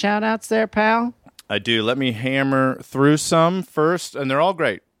got any shout-outs there, pal? I do. Let me hammer through some first, and they're all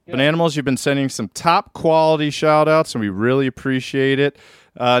great. Bananimals, you've been sending some top quality shout outs, and we really appreciate it.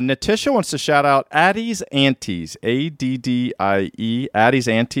 Natisha wants to shout out Addie's Aunties, Addie, Addie's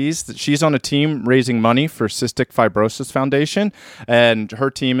Aunties. She's on a team raising money for Cystic Fibrosis Foundation, and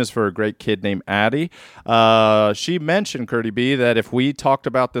her team is for a great kid named Addie. She mentioned, Curdy B, that if we talked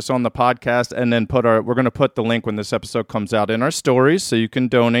about this on the podcast and then we're going to put the link when this episode comes out in our stories so you can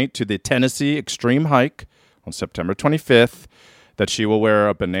donate to the Tennessee Extreme Hike on September 25th, that she will wear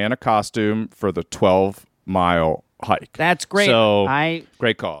a banana costume for the 12-mile hike. That's great. So,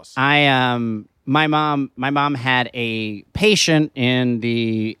 great cause. My mom had a patient in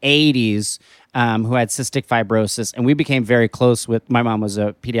the 80s who had cystic fibrosis, and we became very close with. My mom was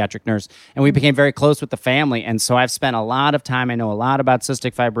a pediatric nurse, and we became very close with the family. And so I've spent a lot of time. I know a lot about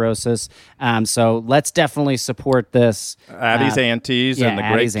cystic fibrosis. So let's definitely support this. Addie's Aunties and the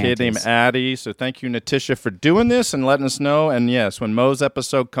great kid named Addie. So thank you, Natisha, for doing this and letting us know. And yes, when Mo's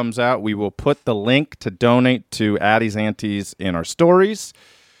episode comes out, we will put the link to donate to Addie's Aunties in our stories.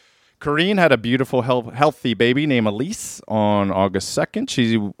 Corrine had a beautiful, healthy baby named Elise on August 2nd.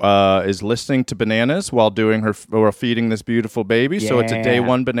 She is listening to bananas while feeding this beautiful baby. Yeah. So it's a day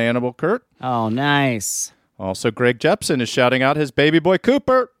one Bananable, Kurt. Oh, nice. Also, Greg Jepson is shouting out his baby boy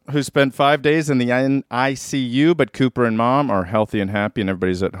Cooper, who spent 5 days in the ICU, but Cooper and Mom are healthy and happy, and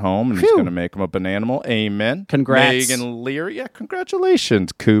everybody's at home, and he's going to make him a Bananimal. Amen. Congrats. Megan Leary. Yeah,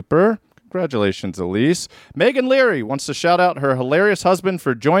 congratulations, Cooper. Congratulations, Elise. Megan Leary wants to shout out her hilarious husband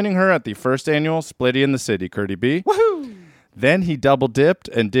for joining her at the first annual Splitty in the City, Curdy B. Woohoo! Then he double dipped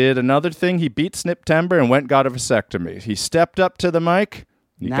and did another thing. He beat Snip-Timber and went and got a vasectomy. He stepped up to the mic.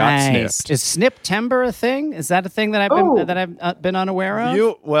 He got snipped. Is Snip-Timber a thing? Is that a thing that I've been unaware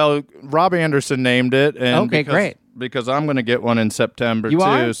of? Rob Anderson named it. And okay, great. Because I'm going to get one in September too.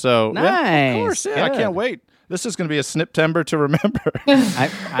 Are? So nice. Yeah, of course, yeah. I can't wait. This is going to be a Snip-Timber to remember.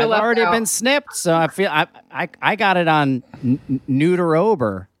 I've already been snipped, so I feel I got it on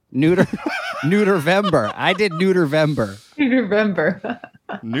Neuter-Vember. I did Neuter-Vember. Neuter-Vember.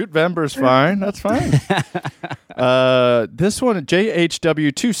 Newt-Vember's fine. That's fine. This one,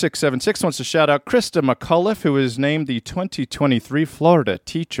 JHW2676 wants to shout out Krista McCullough, who is named the 2023 Florida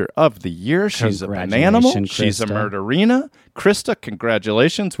Teacher of the Year. She's a bananimal. She's a murderina. Krista,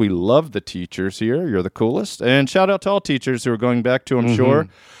 congratulations. We love the teachers here. You're the coolest. And shout out to all teachers who are going back to, I'm sure,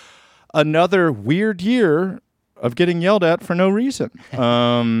 another weird year of getting yelled at for no reason.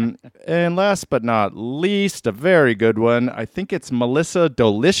 And last but not least, a very good one. I think it's Melissa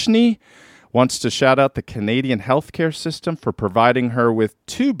Dolishny wants to shout out the Canadian healthcare system for providing her with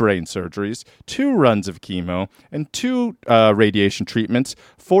 2 brain surgeries, 2 runs of chemo, and 2 radiation treatments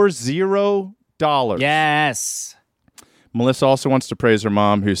for $0. Yes. Melissa also wants to praise her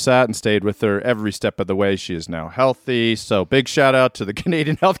mom, who sat and stayed with her every step of the way. She is now healthy. So big shout out to the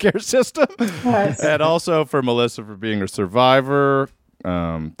Canadian healthcare system. Yes. And also for Melissa for being a survivor.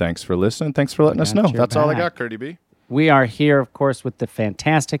 Thanks for listening. Thanks for letting us know. That's all I got, Curdy B. We are here, of course, with the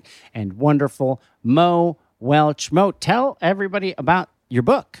fantastic and wonderful Mo Welch. Mo, tell everybody about your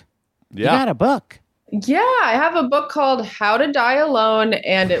book. Yeah. You got a book. Yeah, I have a book called How to Die Alone,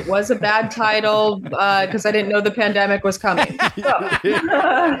 and it was a bad title because I didn't know the pandemic was coming. So, if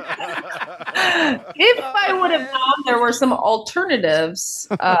I would have known there were some alternatives,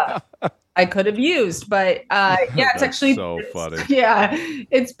 I could have used. But it's actually so funny. Yeah,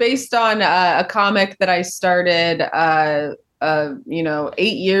 it's based on a comic that I started, 8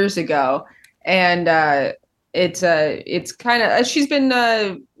 years ago, and it's kind of she's been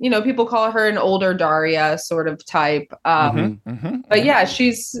people call her an older Daria sort of type, but yeah,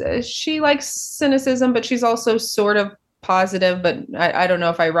 she likes cynicism, but she's also sort of positive, but I don't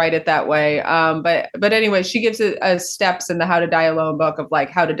know if I write it that way. But anyway, she gives a steps in the How to Die Alone book of like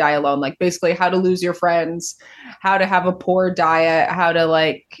how to die alone, like basically how to lose your friends, how to have a poor diet, how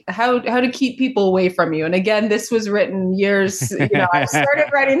to keep people away from you. And again, this was written years, I started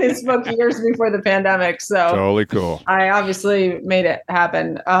writing this book years before the pandemic. So totally cool. I obviously made it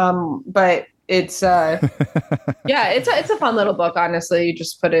happen. But it's it's a fun little book. Honestly, you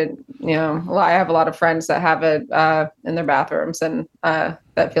just put it, I have a lot of friends that have it in their bathrooms, and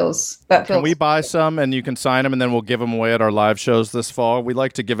that feels. Can we buy some and you can sign them, and then we'll give them away at our live shows this fall? We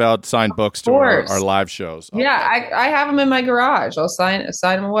like to give out signed books to our live shows. Yeah, I have them in my garage. I'll sign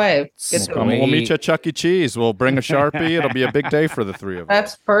them away. We'll meet you at Chuck E. Cheese. We'll bring a Sharpie. It'll be a big day for the three of us.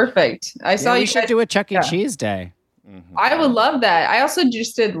 That's perfect. We should do a Chuck E. Cheese day. Mm-hmm. I would love that. I also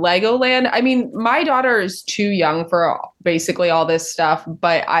just did Legoland. I mean, my daughter is too young for basically all this stuff,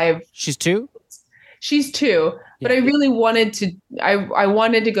 but She's 2? She's 2, but I really wanted to. I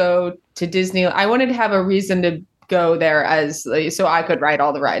wanted to go to Disney. I wanted to have a reason to go there so I could ride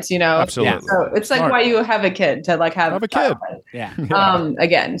all the rides, Absolutely. Yeah. So it's like Smart. why you have a kid to like have a kid. Yeah.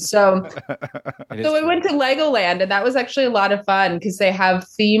 Again. So we went to Legoland, and that was actually a lot of fun because they have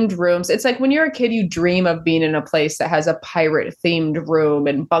themed rooms. It's like when you're a kid, you dream of being in a place that has a pirate themed room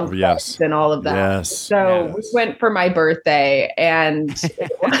and bunk beds and all of that. Yes. So we went for my birthday, and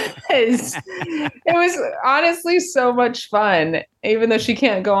it was honestly so much fun, even though she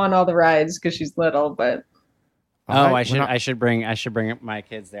can't go on all the rides because she's little, but I should bring my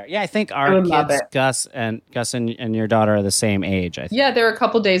kids there. Yeah, I think our kids, Gus and your daughter are the same age. I think. Yeah, they're a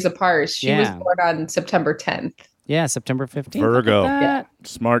couple days apart. She was born on September 10th. Yeah, September 15th. Virgo. Yeah.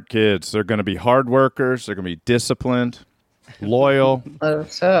 Smart kids. They're going to be hard workers. They're going to be disciplined, loyal.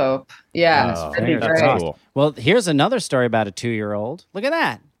 Let's hope. Yeah, that'd be that's great. cool. Well, here's another story about a 2-year-old. Look at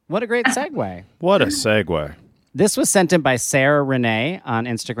that. What a great segue. What a segue. This was sent in by Sarah Renee on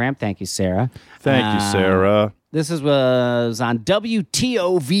Instagram. Thank you, Sarah. Thank you, Sarah. This was on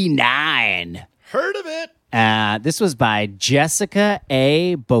WTOV9. Heard of it? This was by Jessica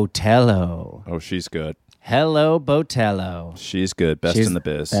A. Botello. Oh, she's good. Hello, Botello. She's good. She's in the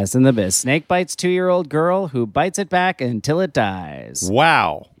biz. Best in the biz. Snake bites 2-year-old girl who bites it back until it dies.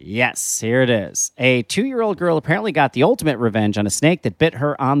 Wow. Yes, here it is. A 2-year-old girl apparently got the ultimate revenge on a snake that bit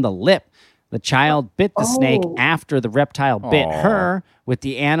her on the lip. The child bit the snake after the reptile bit her, with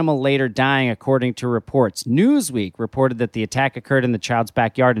the animal later dying, according to reports. Newsweek reported that the attack occurred in the child's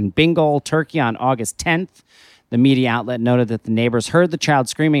backyard in Bengal, Turkey on August 10th. The media outlet noted that the neighbors heard the child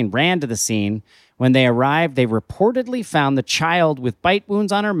screaming and ran to the scene. When they arrived, they reportedly found the child with bite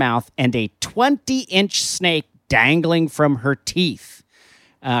wounds on her mouth and a 20-inch snake dangling from her teeth.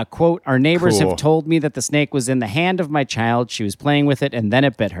 Quote, our neighbors have told me that the snake was in the hand of my child. She was playing with it, and then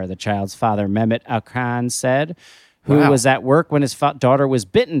it bit her, the child's father, Mehmet Akan, said, who was at work when his daughter was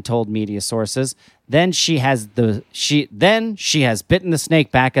bitten, told media sources. Then she has bitten the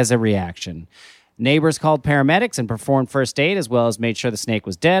snake back as a reaction. Neighbors called paramedics and performed first aid, as well as made sure the snake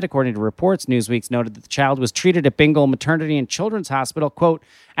was dead. According to reports, Newsweek noted that the child was treated at Bengal Maternity and Children's Hospital. Quote,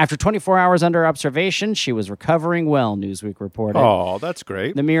 after 24 hours under observation, she was recovering well, Newsweek reported. Oh, that's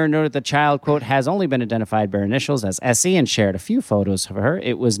great. The Mirror noted the child, quote, has only been identified by her initials as Essie and shared a few photos of her.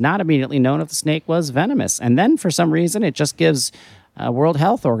 It was not immediately known if the snake was venomous. And then, for some reason, it just gives World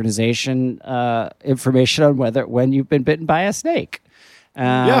Health Organization information on when you've been bitten by a snake.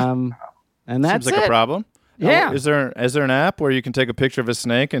 And that's seems like a problem. Yeah. Is there an app where you can take a picture of a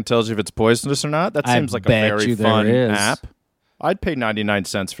snake and tells you if it's poisonous or not? That seems like a very fun app. I'd pay 99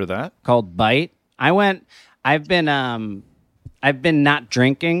 cents for that. Called Bite. I've been not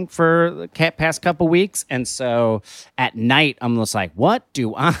drinking for the past couple weeks, and so at night I'm just like, what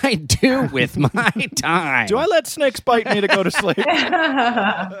do I do with my time? Do I let snakes bite me to go to sleep?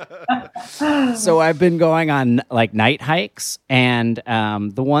 So I've been going on like night hikes, and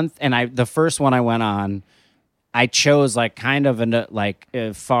the first one I went on, I chose like kind of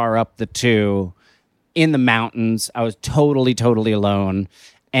far up the two in the mountains. I was totally alone,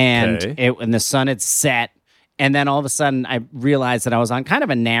 and the sun had set. And then all of a sudden, I realized that I was on kind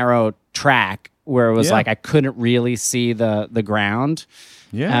of a narrow track where it was like I couldn't really see the ground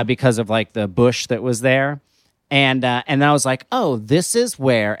because of like the bush that was there. And I was like, oh, this is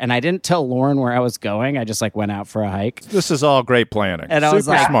where. And I didn't tell Lauren where I was going. I just like went out for a hike. This is all great planning. And I was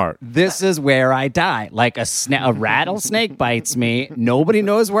like, smart. This is where I die. Like a rattlesnake bites me. Nobody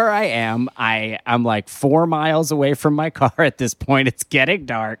knows where I am. I'm like 4 miles away from my car at this point. It's getting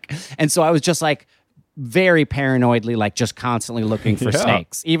dark. And so I was just like, very paranoidly, like just constantly looking for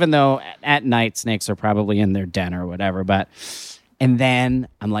snakes, even though at night snakes are probably in their den or whatever. And then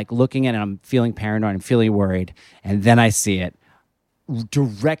I'm like looking at it, I'm feeling paranoid, I'm feeling worried. And then I see it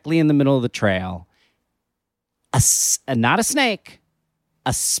directly in the middle of the trail. Not a snake,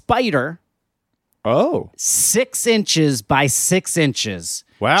 a spider. Oh, 6 inches by 6 inches.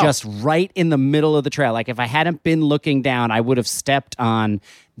 Wow. Just right in the middle of the trail. Like if I hadn't been looking down, I would have stepped on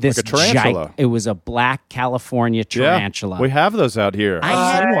this like a tarantula. It was a black California tarantula. We have those out here.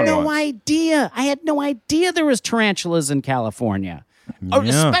 I had no idea. I had no idea there was tarantulas in California,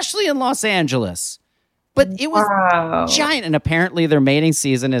 especially in Los Angeles. But it was giant. And apparently their mating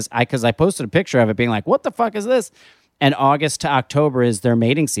season is, because I posted a picture of it being like, what the fuck is this? And August to October is their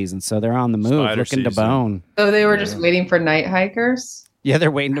mating season. So they're on the move, looking to bone. So they were just waiting for night hikers? Yeah,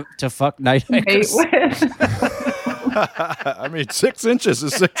 they're waiting to fuck night hikers. I mean, 6 inches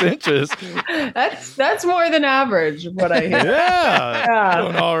is 6 inches. That's more than average, what I hear. Yeah.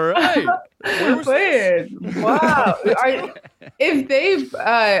 Doing all right. Wait, wow.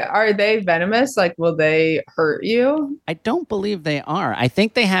 Are they venomous? Like, will they hurt you? I don't believe they are. I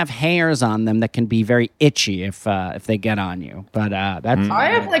think they have hairs on them that can be very itchy if they get on you. But that's. I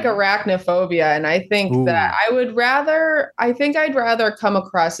have like arachnophobia, and I think that I'd rather come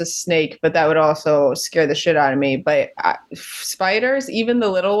across a snake, but that would also scare the shit out of me. But spiders, even the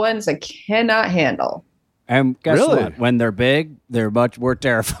little ones, I cannot handle. And guess what? When they're big, they're much more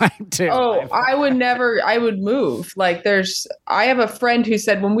terrifying too. Oh, I would move. Like I have a friend who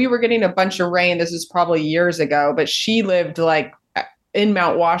said when we were getting a bunch of rain, this is probably years ago, but she lived like in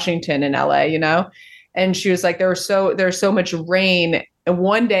Mount Washington in LA, and she was like, there's so much rain. And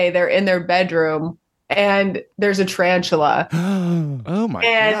one day they're in their bedroom and there's a tarantula. Oh my God.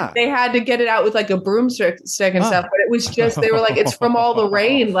 And they had to get it out with like a broomstick and stuff. But it was just, they were like, it's from all the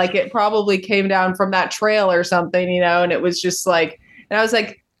rain. Like it probably came down from that trail or something, and it was just like, and I was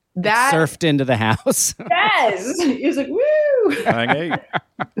like, that surfed into the house. Yes. He was like, woo.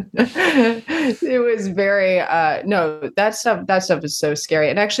 It was very, no, that stuff is so scary.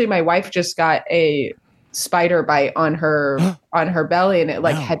 And actually my wife just got a spider bite on her belly, and it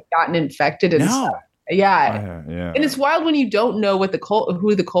had gotten infected and stuff. Yeah. And it's wild when you don't know what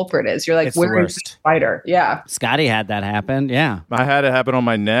who the culprit is. You're like, it's where is the spider? Yeah. Scotty had that happen. Yeah. I had it happen on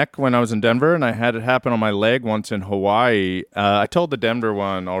my neck when I was in Denver, and I had it happen on my leg once in Hawaii. I told the Denver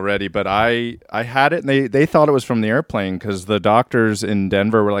one already, but I had it, and they thought it was from the airplane because the doctors in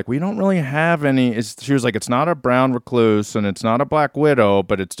Denver were like, we don't really have any. She was like, it's not a brown recluse, and it's not a black widow,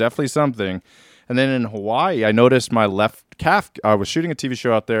 but it's definitely something. And then in Hawaii, I noticed my left calf. I was shooting a TV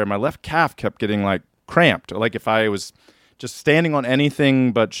show out there, and my left calf kept getting like cramped. Like if I was just standing on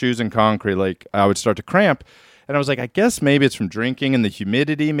anything but shoes and concrete, like I would start to cramp. And I was like, I guess maybe it's from drinking and the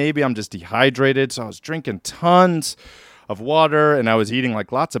humidity. Maybe I'm just dehydrated. So I was drinking tons of water, and I was eating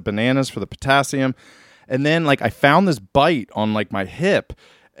like lots of bananas for the potassium. And then like I found this bite on like my hip.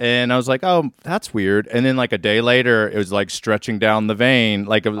 And I was like, oh, that's weird. And then like a day later, it was like stretching down the vein.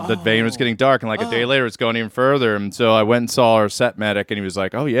 Like the vein was getting dark. And like a day later, it's going even further. And so I went and saw our set medic, and he was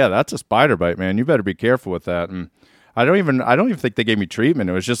like, oh, yeah, that's a spider bite, man. You better be careful with that. And I don't even think they gave me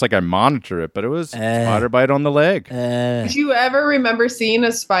treatment. It was just like I monitor it. But it was spider bite on the leg. Did you ever remember seeing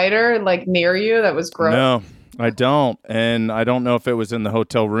a spider like near you that was gross? No. I don't, and I don't know if it was in the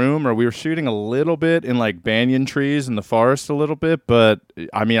hotel room or we were shooting a little bit in like banyan trees in the forest a little bit, but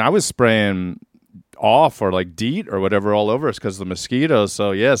I mean, I was spraying off or like DEET or whatever all over us because of the mosquitoes.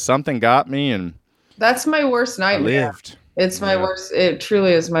 So yeah, something got me, and that's my worst nightmare. I lived. It's my worst. It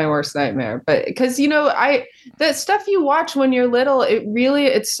truly is my worst nightmare. But because that stuff you watch when you're little, it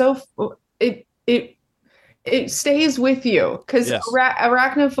stays with you because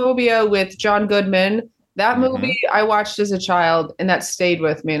arachnophobia with John Goodman. That movie I watched as a child, and that stayed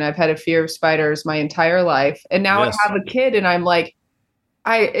with me. And I've had a fear of spiders my entire life. And now I have a kid, and I'm like,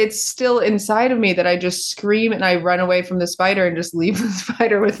 it's still inside of me that I just scream and I run away from the spider and just leave the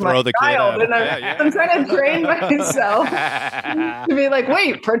spider with my child. And I'm trying to train myself to be like,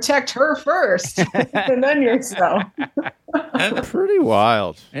 wait, protect her first, and then yourself. Pretty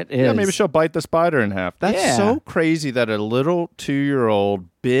wild. It is. Yeah, maybe she'll bite the spider in half. That's so crazy that a little 2-year-old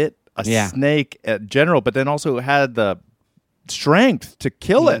bit a snake in general, but then also had the strength to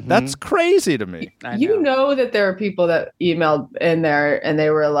kill it. That's crazy to me. You know that there are people that emailed in there and they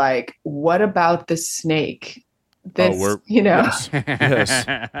were like, what about the snake? Yes.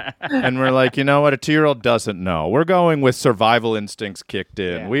 And we're like, you know what? A 2-year-old doesn't know. We're going with survival instincts kicked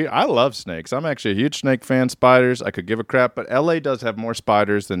in. Yeah. I love snakes. I'm actually a huge snake fan. Spiders, I could give a crap, but LA does have more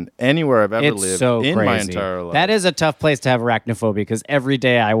spiders than anywhere I've ever lived in my entire life. That is a tough place to have arachnophobia because every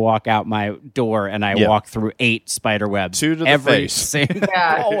day I walk out my door and I walk through 8 spider webs. 2 to the face.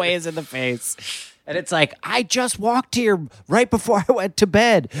 Always in the face. And it's like, I just walked here right before I went to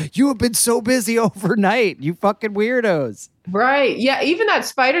bed. You have been so busy overnight, you fucking weirdos. Right. Yeah. Even that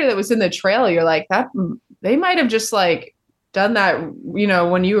spider that was in the trail, you're like, they might have just like done that,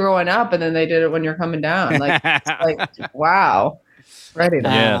 when you were growing up, and then they did it when you're coming down. Like, it's like, wow. Ready to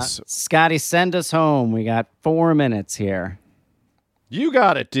Yes. Scotty, send us home. We got 4 minutes here. You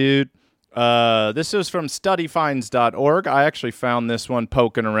got it, dude. This is from studyfinds.org. I actually found this one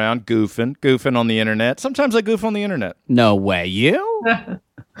poking around, goofing on the internet. Sometimes I goof on the internet. No way. You?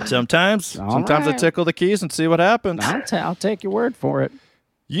 Sometimes I tickle the keys and see what happens. I'll take your word for it.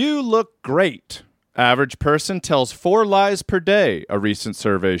 You look great. Average person tells 4 lies per day, a recent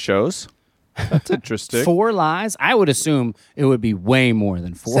survey shows. That's interesting. 4 lies? I would assume it would be way more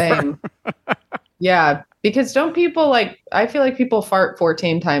than 4. Same. Yeah. Because don't people I feel like people fart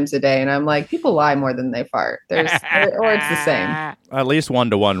 14 times a day, and I'm like, people lie more than they fart. Or it's the same. At least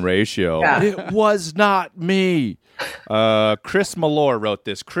 1-to-1 ratio. Yeah. It was not me. Chris Malore wrote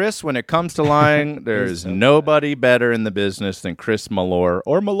this. Chris, when it comes to lying, there's nobody better in the business than Chris Malore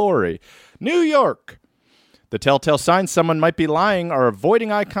or Mallory. New York. The telltale signs someone might be lying are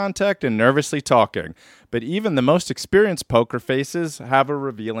avoiding eye contact and nervously talking. But even the most experienced poker faces have a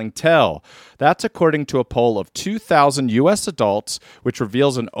revealing tell. That's according to a poll of 2,000 U.S. adults, which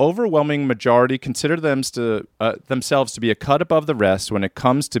reveals an overwhelming majority consider themselves to be a cut above the rest when it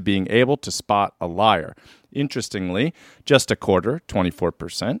comes to being able to spot a liar. Interestingly, just a quarter,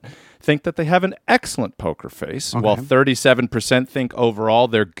 24%, think that they have an excellent poker face, while 37% think overall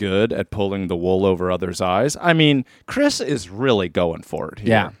they're good at pulling the wool over others' eyes. I mean, Chris is really going for it here.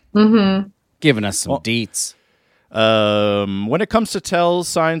 Yeah. Mm-hmm. Giving us some deets. When it comes to tells,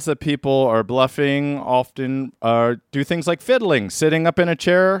 signs that people are bluffing often do things like fiddling, sitting up in a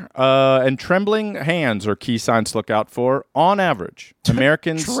chair, and trembling hands are key signs to look out for. On average,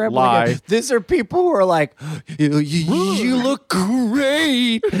 Americans lie. These are people who are like, you look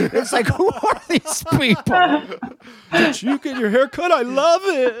great. It's like, who are these people? Did you get your hair cut? I love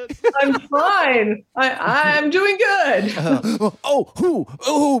it. I'm fine. I'm doing good.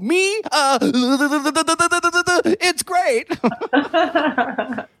 Who? Me? It's great.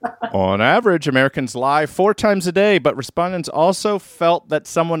 On average, Americans lie 4 times a day, but respondents also felt that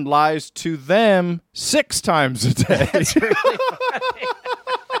someone lies to them 6 times a day. That's really funny.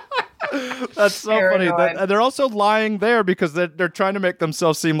 That's so funny. They're also lying there because they're trying to make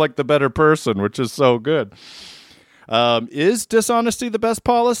themselves seem like the better person, which is so good. Is dishonesty the best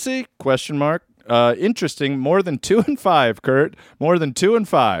policy? Question mark. Interesting. More than 2 in 5, Kurt. More than 2 in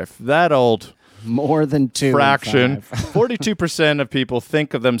 5. That old... More than 2 fraction. 42% of people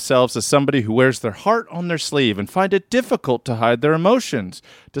think of themselves as somebody who wears their heart on their sleeve and find it difficult to hide their emotions.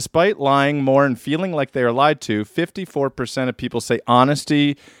 Despite lying more and feeling like they are lied to, 54% of people say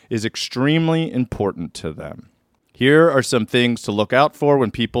honesty is extremely important to them. Here are some things to look out for when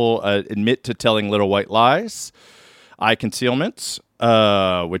people admit to telling little white lies. Eye concealments.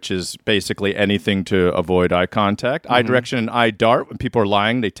 Which is basically anything to avoid eye contact. Eye direction and eye dart. When people are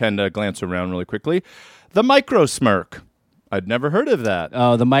lying, they tend to glance around really quickly. The micro smirk. I'd never heard of that.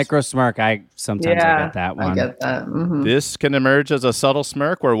 Oh, the micro smirk. Sometimes I get that one. I get that. Mm-hmm. This can emerge as a subtle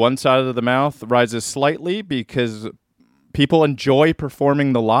smirk where one side of the mouth rises slightly because people enjoy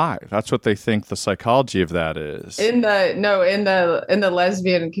performing the lie. That's what they think the psychology of that is. In the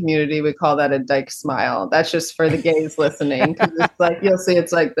lesbian community, we call that a dyke smile. That's just for the gays listening, because it's like you'll see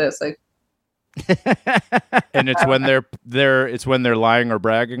it's like this, like. And it's when they're lying or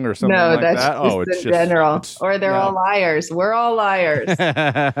bragging or something like that. No, that's just in general. Or they're all liars. We're all liars.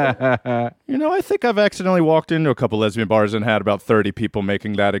 I think I've accidentally walked into a couple lesbian bars and had about 30 people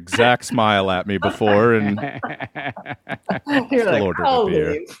making that exact smile at me before, and you're like, I'll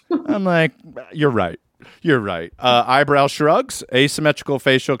leave. I'm like, you're right. You're right. Eyebrow shrugs, asymmetrical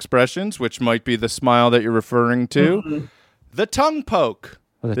facial expressions, which might be the smile that you're referring to. Mm-hmm. The tongue poke.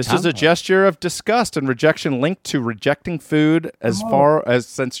 This is a gesture of disgust and rejection linked to rejecting food far as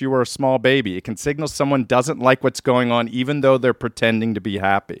since you were a small baby. It can signal someone doesn't like what's going on, even though they're pretending to be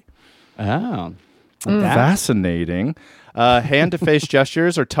happy. Oh. Fascinating. Hand-to-face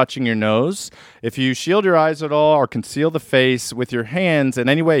gestures or touching your nose. If you shield your eyes at all or conceal the face with your hands in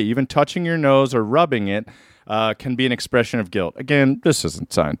any way, even touching your nose or rubbing it, can be an expression of guilt. Again, this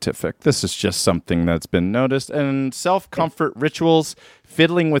isn't scientific. This is just something that's been noticed. And self-comfort rituals,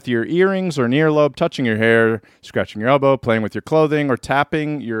 fiddling with your earrings or an earlobe, touching your hair, scratching your elbow, playing with your clothing, or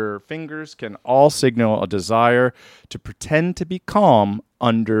tapping your fingers can all signal a desire to pretend to be calm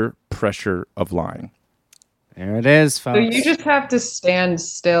under pressure of lying. There it is, folks. So you just have to stand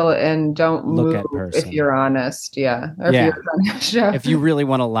still and don't Look move if you're honest. Yeah. Or if you really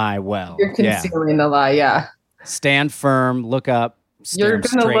want to lie well. You're concealing the lie, yeah. Stand firm, look up, stare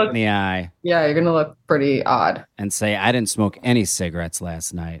straight in the eye. Yeah, you're going to look pretty odd. And say, I didn't smoke any cigarettes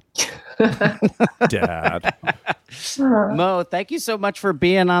last night. Dad. Mo, thank you so much for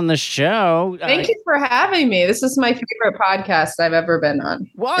being on the show. Thank you for having me. This is my favorite podcast I've ever been on.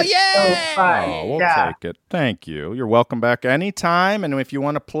 Well, yeah. So fun. Oh, we'll take it. Thank you. You're welcome back anytime. And if you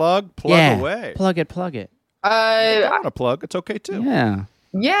want to plug away. Plug it. If you don't want to plug, it's okay too. Yeah.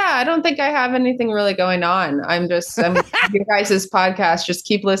 Yeah, I don't think I have anything really going on. I'm your guys' podcast. Just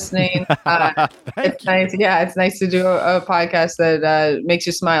keep listening. It's nice. Yeah, it's nice to do a podcast that makes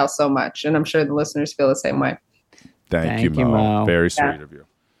you smile so much. And I'm sure the listeners feel the same way. Thank you, Mo. Very sweet of you.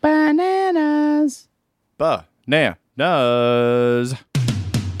 Bananas. Bananas.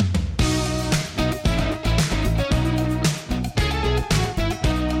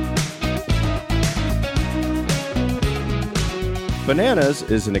 Bananas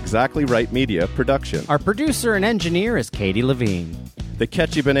is an Exactly Right Media production. Our producer and engineer is Katie Levine. The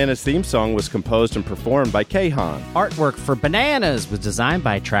Catchy Bananas theme song was composed and performed by Kahan. Artwork for Bananas was designed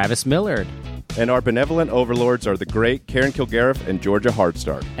by Travis Millard. And our benevolent overlords are the great Karen Kilgariff and Georgia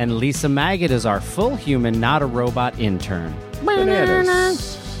Hardstark. And Lisa Maggot is our full human, not a robot intern.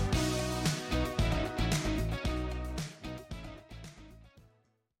 Bananas.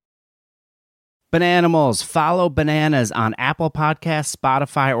 Bananimals, follow Bananas on Apple Podcasts,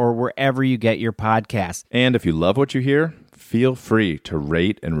 Spotify, or wherever you get your podcasts. And if you love what you hear, feel free to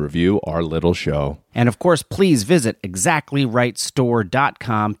rate and review our little show. And of course, please visit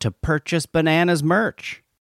exactlyrightstore.com to purchase Bananas merch.